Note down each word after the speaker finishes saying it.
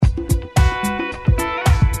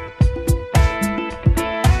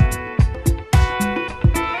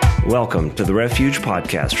Welcome to the Refuge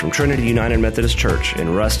Podcast from Trinity United Methodist Church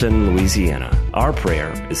in Ruston, Louisiana. Our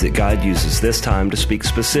prayer is that God uses this time to speak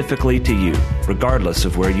specifically to you, regardless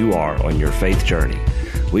of where you are on your faith journey.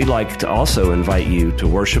 We'd like to also invite you to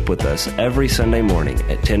worship with us every Sunday morning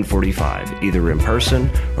at 10:45, either in person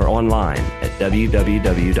or online at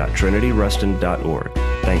www.trinityruston.org.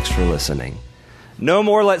 Thanks for listening. No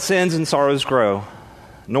more let sins and sorrows grow,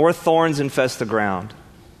 nor thorns infest the ground.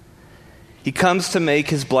 He comes to make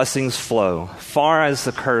his blessings flow, far as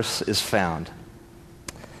the curse is found.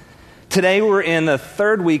 Today we're in the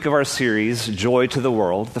third week of our series, Joy to the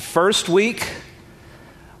World. The first week,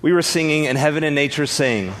 we were singing And Heaven and Nature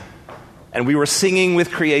Sing, and we were singing with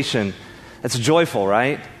creation. That's joyful,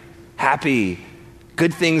 right? Happy.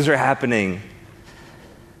 Good things are happening.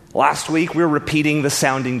 Last week, we were repeating the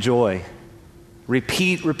sounding joy.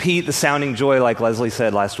 Repeat the sounding joy, like Leslie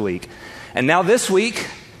said last week. And now this week,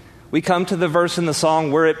 we come to the verse in the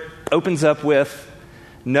song where it opens up with,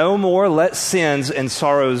 no more let sins and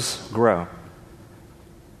sorrows grow.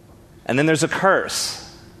 And then there's a curse.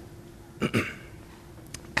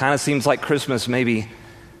 Kind of seems like Christmas maybe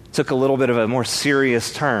took a little bit of a more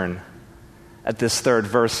serious turn at this third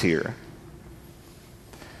verse here.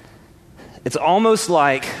 It's almost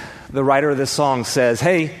like the writer of this song says,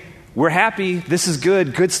 hey, we're happy, this is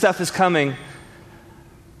good stuff is coming,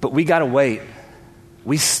 but we got to wait.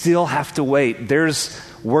 We still have to wait. There's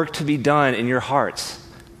work to be done in your hearts.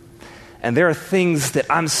 And there are things that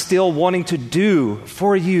I'm still wanting to do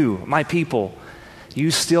for you, my people. You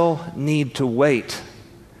still need to wait.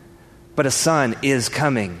 But a son is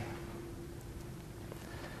coming.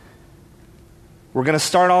 We're going to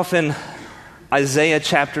start off in Isaiah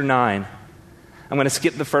chapter 9. I'm going to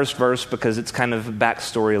skip the first verse because it's kind of a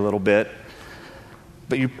backstory a little bit.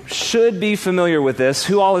 But you should be familiar with this.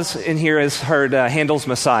 Who all is in here has heard Handel's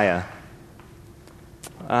Messiah?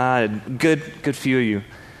 Good few of you.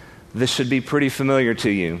 This should be pretty familiar to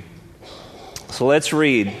you. So let's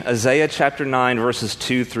read Isaiah chapter 9, verses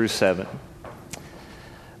 2 through 7.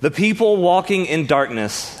 The people walking in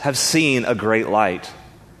darkness have seen a great light.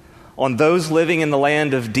 On those living in the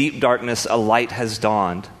land of deep darkness, a light has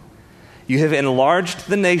dawned. You have enlarged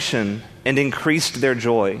the nation and increased their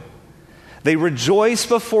joy. They rejoice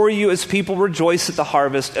before you as people rejoice at the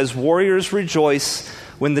harvest, as warriors rejoice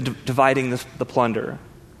when dividing the plunder.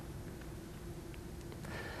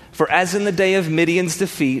 For as in the day of Midian's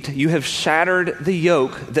defeat, you have shattered the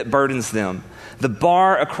yoke that burdens them, the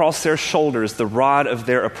bar across their shoulders, the rod of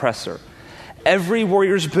their oppressor. Every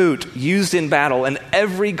warrior's boot used in battle and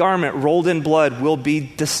every garment rolled in blood will be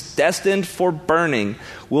destined for burning,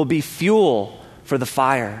 will be fuel for the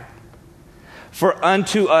fire. For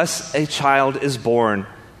unto us a child is born,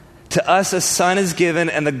 to us a son is given,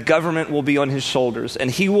 and the government will be on his shoulders, and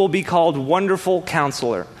he will be called Wonderful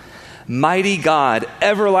Counselor, Mighty God,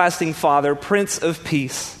 Everlasting Father, Prince of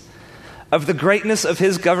Peace. Of the greatness of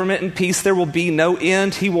his government and peace there will be no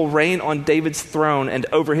end. He will reign on David's throne and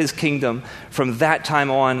over his kingdom from that time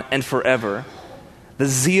on and forever. The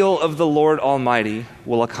zeal of the Lord Almighty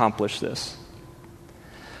will accomplish this.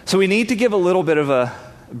 So we need to give a little bit of a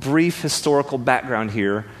brief historical background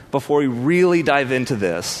here before we really dive into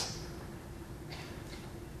this.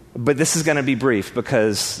 But this is going to be brief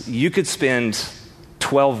because you could spend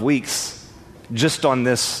 12 weeks just on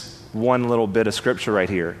this one little bit of scripture right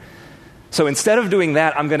here. So instead of doing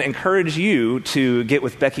that, I'm going to encourage you to get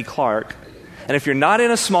with Becky Clark. And if you're not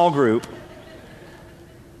in a small group,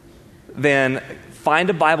 then find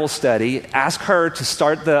a Bible study. Ask her to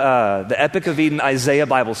start the Epic of Eden Isaiah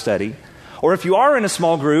Bible study. Or if you are in a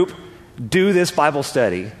small group, do this Bible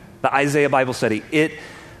study, the Isaiah Bible study. It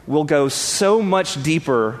will go so much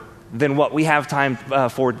deeper than what we have time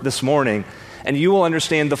for this morning. And you will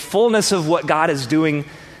understand the fullness of what God is doing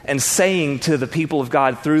and saying to the people of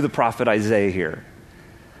God through the prophet Isaiah here.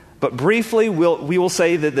 But briefly, we will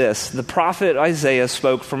say that the prophet Isaiah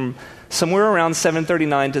spoke from somewhere around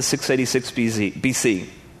 739 to 686 BC.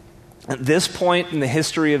 At this point in the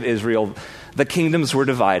history of Israel, the kingdoms were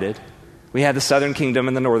divided. We had the southern kingdom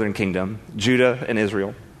and the northern kingdom, Judah and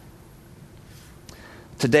Israel.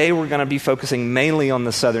 Today we're going to be focusing mainly on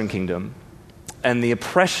the southern kingdom and the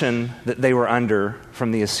oppression that they were under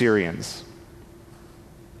from the Assyrians.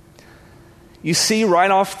 You see right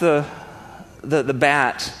off the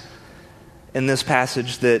bat in this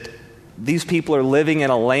passage that these people are living in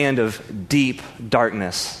a land of deep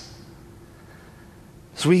darkness.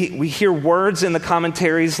 So we hear words in the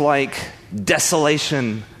commentaries like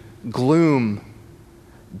desolation, gloom,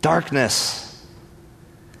 darkness.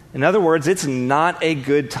 In other words, it's not a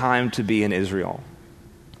good time to be in Israel.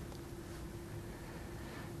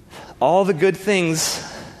 All the good things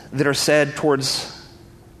that are said towards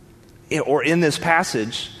or in this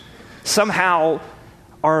passage somehow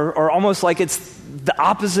are almost like it's the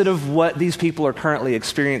opposite of what these people are currently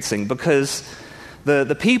experiencing, because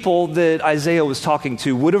the people that Isaiah was talking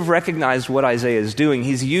to would have recognized what Isaiah is doing.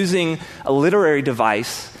 He's using a literary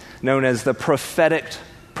device known as the prophetic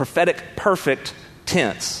perfect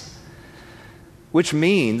tense, which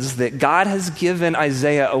means that God has given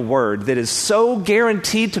Isaiah a word that is so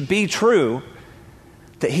guaranteed to be true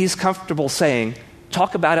that he's comfortable saying,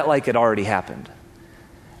 talk about it like it already happened.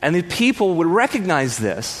 And the people would recognize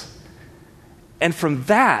this, and from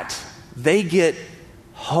that, they get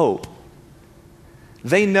hope.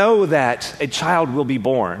 They know that a child will be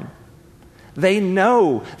born. They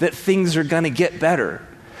know that things are going to get better.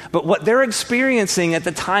 But what they're experiencing at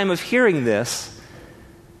the time of hearing this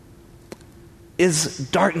is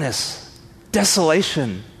darkness,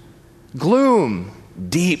 desolation, gloom,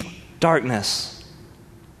 deep darkness.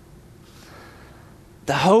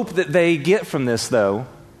 The hope that they get from this, though,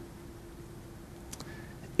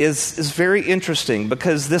 is very interesting,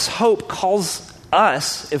 because this hope calls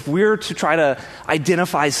us, if we're to try to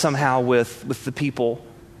identify somehow with the people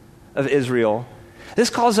of Israel, this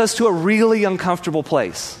calls us to a really uncomfortable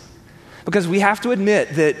place, because we have to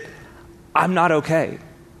admit that I'm not okay.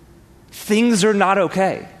 Things are not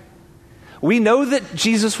okay. We know that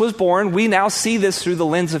Jesus was born. We now see this through the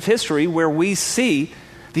lens of history, where we see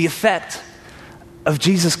the effect of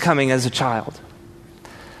Jesus coming as a child.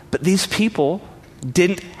 But these people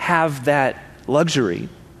didn't have that luxury.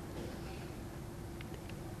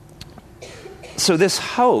 So this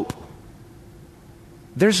hope,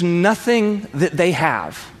 there's nothing that they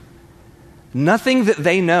have, nothing that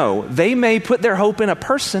they know. They may put their hope in a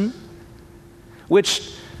person,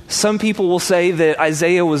 which some people will say that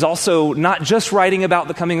Isaiah was also not just writing about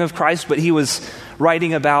the coming of Christ, but he was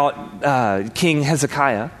writing about King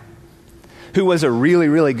Hezekiah, who was a really,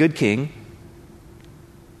 really good king.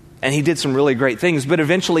 And he did some really great things, but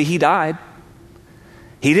eventually he died.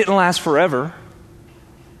 He didn't last forever.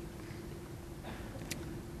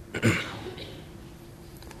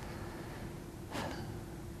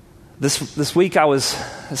 This week I was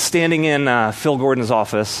standing in Phil Gordon's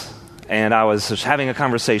office, and I was just having a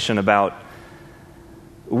conversation about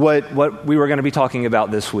what we were going to be talking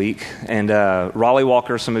about this week. And Raleigh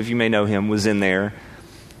Walker, some of you may know him, was in there.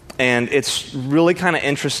 And it's really kind of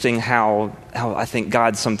interesting how I think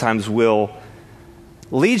God sometimes will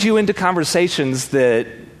lead you into conversations that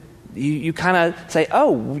you kind of say,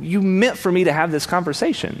 oh, you meant for me to have this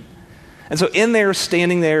conversation. And so in there,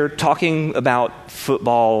 standing there, talking about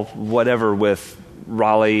football, whatever, with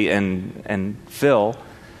Raleigh and Phil,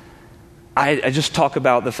 I just talk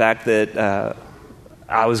about the fact that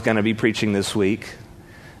I was going to be preaching this week.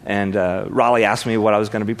 And Raleigh asked me what I was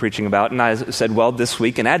going to be preaching about, and I said, well, this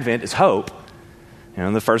week in Advent is hope. You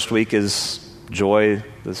know, the first week is joy,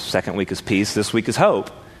 the second week is peace, this week is hope.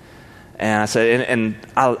 And I said, and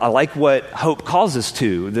I like what hope calls us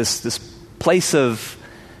to, this place of,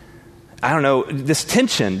 I don't know, this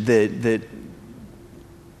tension that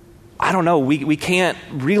I don't know, we can't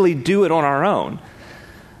really do it on our own.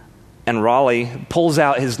 And Raleigh pulls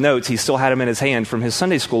out his notes, he still had them in his hand from his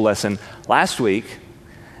Sunday school lesson last week,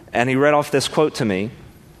 and he read off this quote to me.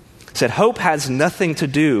 He said, hope has nothing to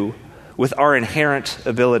do with our inherent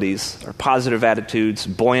abilities, our positive attitudes,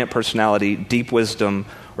 buoyant personality, deep wisdom,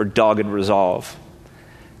 or dogged resolve.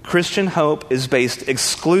 Christian hope is based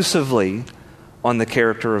exclusively on the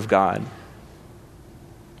character of God.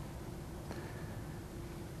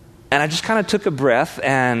 And I just kind of took a breath,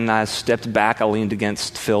 and I stepped back. I leaned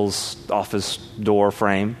against Phil's office door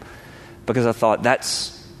frame, because I thought,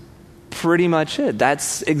 that's pretty much it.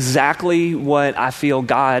 That's exactly what I feel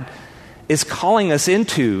God is calling us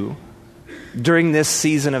into during this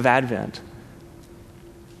season of Advent.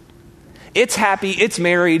 It's happy, it's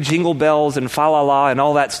merry, jingle bells and fa-la-la and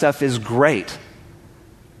all that stuff is great.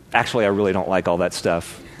 Actually, I really don't like all that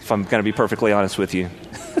stuff, if I'm going to be perfectly honest with you.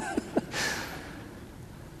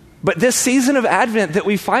 But this season of Advent that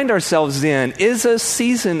we find ourselves in is a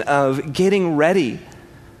season of getting ready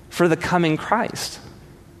for the coming Christ.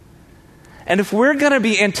 And if we're going to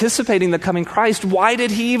be anticipating the coming Christ, why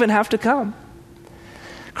did he even have to come?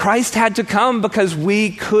 Christ had to come because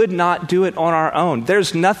we could not do it on our own.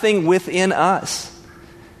 There's nothing within us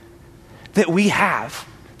that we have,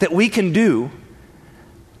 that we can do,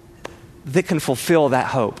 that can fulfill that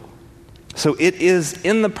hope. So it is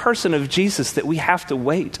in the person of Jesus that we have to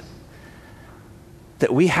wait,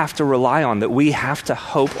 that we have to rely on, that we have to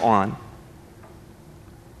hope on.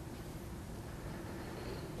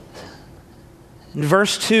 In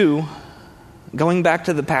verse 2, going back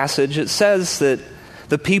to the passage, it says that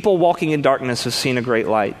The people walking in darkness have seen a great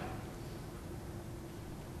light.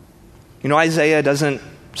 You know, Isaiah doesn't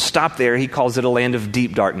stop there. He calls it a land of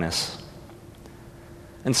deep darkness.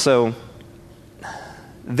 And so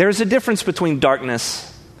there's a difference between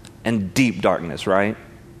darkness and deep darkness, right?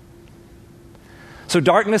 So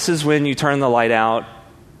darkness is when you turn the light out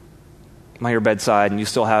by your bedside and you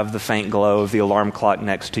still have the faint glow of the alarm clock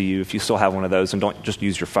next to you, if you still have one of those, and don't just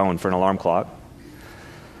use your phone for an alarm clock.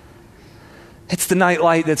 It's the night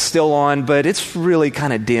light that's still on, but it's really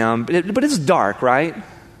kind of dim, but it's dark, right?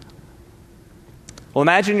 Well,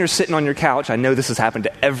 imagine you're sitting on your couch. I know this has happened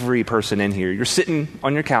to every person in here. You're sitting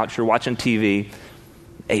on your couch, you're watching TV,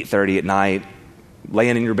 8:30 at night,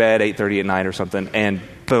 laying in your bed, 8:30 at night or something, and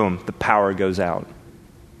boom, the power goes out.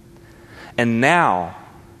 And now,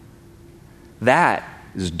 that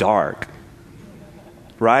is dark,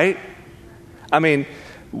 right? I mean,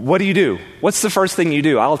 what do you do? What's the first thing you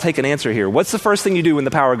do? I'll take an answer here. What's the first thing you do when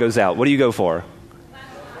the power goes out? What do you go for?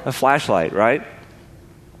 A flashlight, right?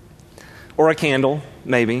 Or a candle,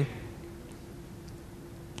 maybe.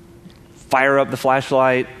 Fire up the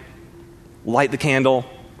flashlight, light the candle.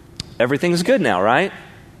 Everything's good now, right?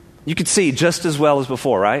 You could see just as well as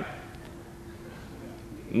before, right?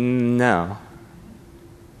 No.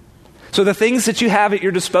 So the things that you have at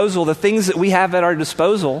your disposal, the things that we have at our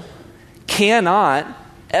disposal, cannot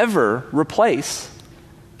ever replace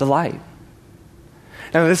the light.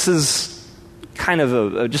 Now, this is kind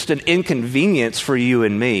of just an inconvenience for you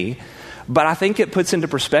and me, but I think it puts into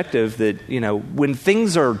perspective that, you know, when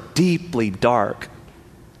things are deeply dark,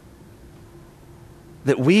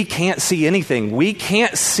 that we can't see anything. We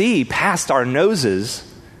can't see past our noses,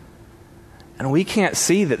 and we can't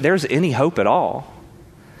see that there's any hope at all.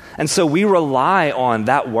 And so we rely on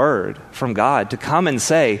that word from God to come and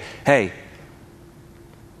say, hey,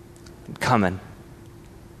 I'm coming.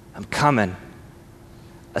 I'm coming.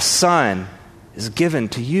 A son is given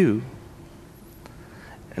to you.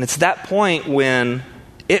 And it's that point when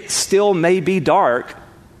it still may be dark.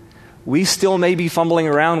 We still may be fumbling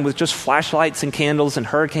around with just flashlights and candles and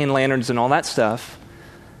hurricane lanterns and all that stuff.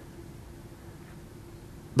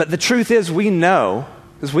 But the truth is, we know,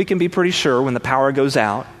 because we can be pretty sure when the power goes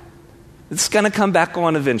out, it's going to come back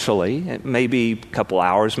on eventually. It may be a couple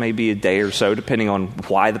hours, maybe a day or so, depending on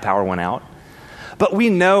why the power went out. But we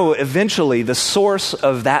know eventually the source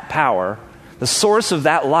of that power, the source of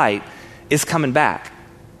that light, is coming back.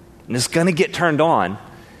 And it's going to get turned on.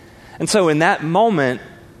 And so in that moment,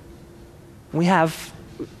 we have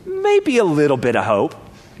maybe a little bit of hope,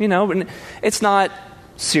 you know, and it's not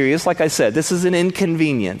serious. Like I said, this is an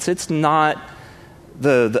inconvenience. It's not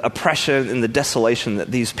the oppression and the desolation that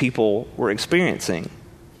these people were experiencing.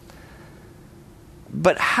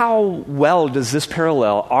 But how well does this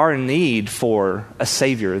parallel our need for a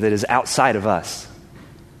Savior that is outside of us,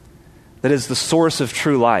 that is the source of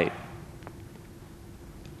true light?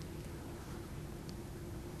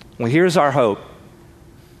 Well, here's our hope.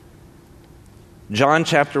 John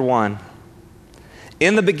chapter 1.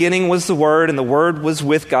 In the beginning was the Word, and the Word was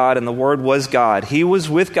with God, and the Word was God. He was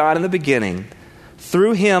with God in the beginning.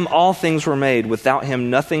 Through him all things were made. Without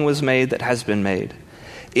him nothing was made that has been made.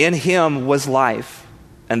 In him was life,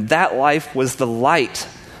 and that life was the light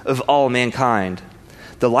of all mankind.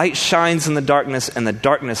 The light shines in the darkness, and the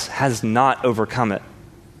darkness has not overcome it.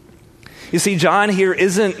 You see, John here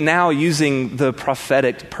isn't now using the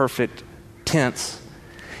prophetic perfect tense.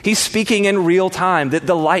 He's speaking in real time that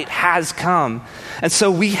the light has come. And so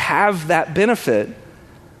we have that benefit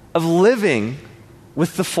of living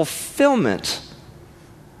with the fulfillment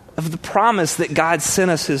of the promise that God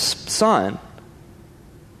sent us his Son.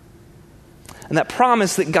 And that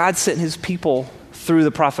promise that God sent his people through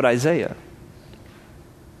the prophet Isaiah.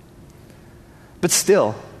 But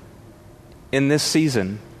still, in this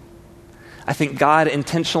season, I think God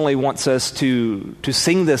intentionally wants us to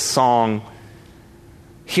sing this song,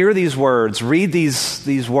 hear these words, read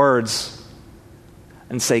these words,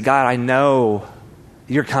 and say, God, I know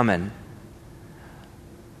you're coming.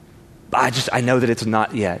 I know that it's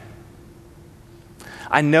not yet.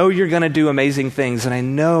 I know you're going to do amazing things, and I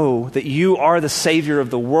know that you are the Savior of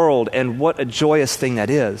the world, and what a joyous thing that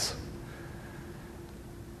is.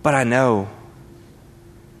 But I know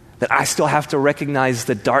that I still have to recognize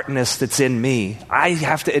the darkness that's in me. I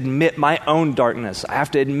have to admit my own darkness. I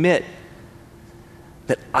have to admit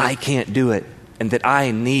that I can't do it and that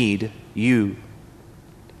I need you.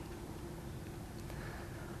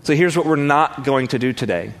 So here's what we're not going to do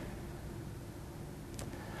today.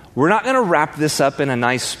 We're not going to wrap this up in a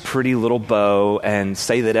nice, pretty little bow and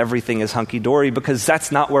say that everything is hunky-dory, because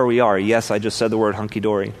that's not where we are. Yes, I just said the word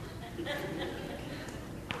hunky-dory.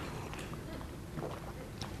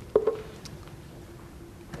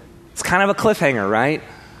 kind of a cliffhanger, right?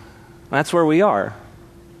 That's where we are.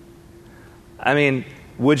 I mean,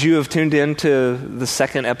 would you have tuned in to the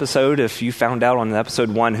second episode if you found out on episode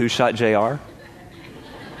 1 who shot JR?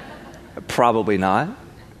 Probably not.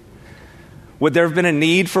 Would there have been a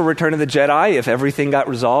need for Return of the Jedi if everything got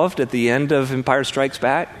resolved at the end of Empire Strikes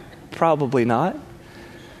Back? Probably not.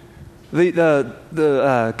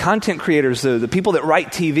 The content creators, the people that write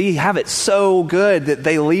TV, have it so good that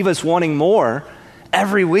they leave us wanting more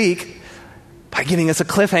every week by giving us a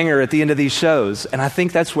cliffhanger at the end of these shows. And I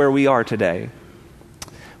think that's where we are today.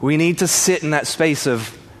 We need to sit in that space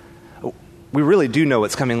of, we really do know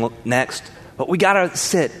what's coming next, but we got to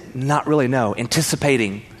sit, not really know,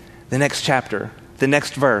 anticipating the next chapter, the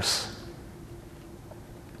next verse.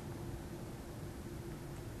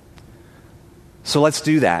 So let's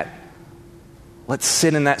do that. Let's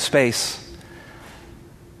sit in that space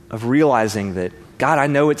of realizing that, God, I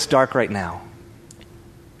know it's dark right now.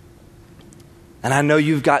 And I know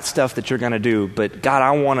you've got stuff that you're going to do, but God, I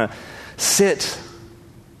want to sit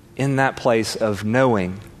in that place of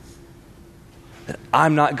knowing that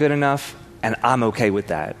I'm not good enough and I'm okay with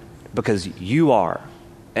that because you are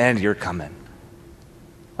and you're coming.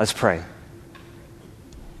 Let's pray.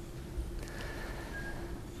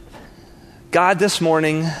 God, this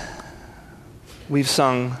morning, we've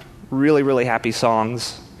sung really, really happy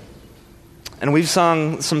songs. And we've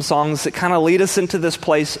sung some songs that kind of lead us into this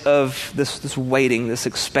place of this waiting, this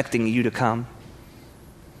expecting you to come.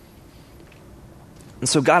 And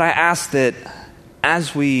so, God, I ask that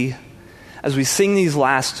as we sing these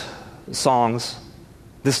last songs,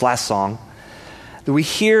 this last song, that we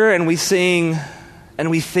hear and we sing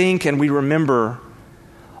and we think and we remember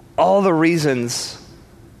all the reasons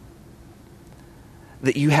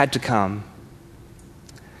that you had to come,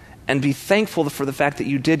 and be thankful for the fact that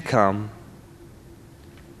you did come.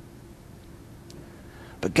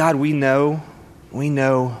 But God, we know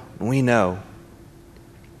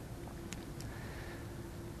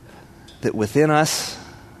that within us,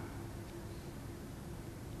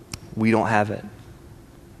 we don't have it.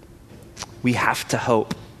 We have to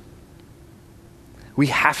hope. We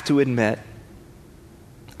have to admit,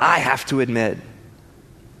 I have to admit,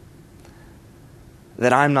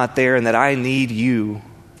 that I'm not there and that I need you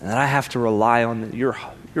and that I have to rely on your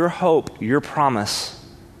hope, your promise.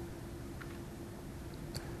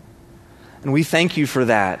 And we thank you for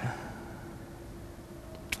that.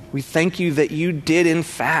 We thank you that you did, in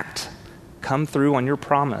fact, come through on your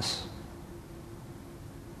promise.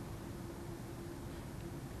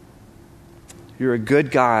 You're a good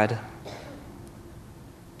God,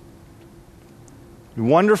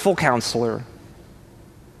 wonderful counselor,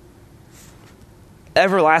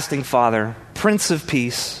 everlasting Father, Prince of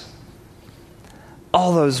Peace.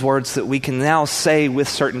 All those words that we can now say with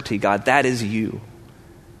certainty, God, that is you.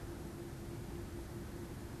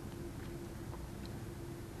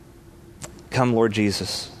 Come, Lord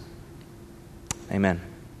Jesus. Amen.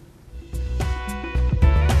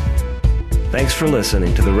 Thanks for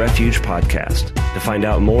listening to the Refuge Podcast. To find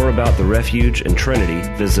out more about the Refuge and Trinity,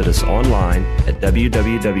 visit us online at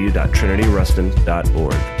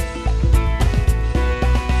www.trinityruston.org.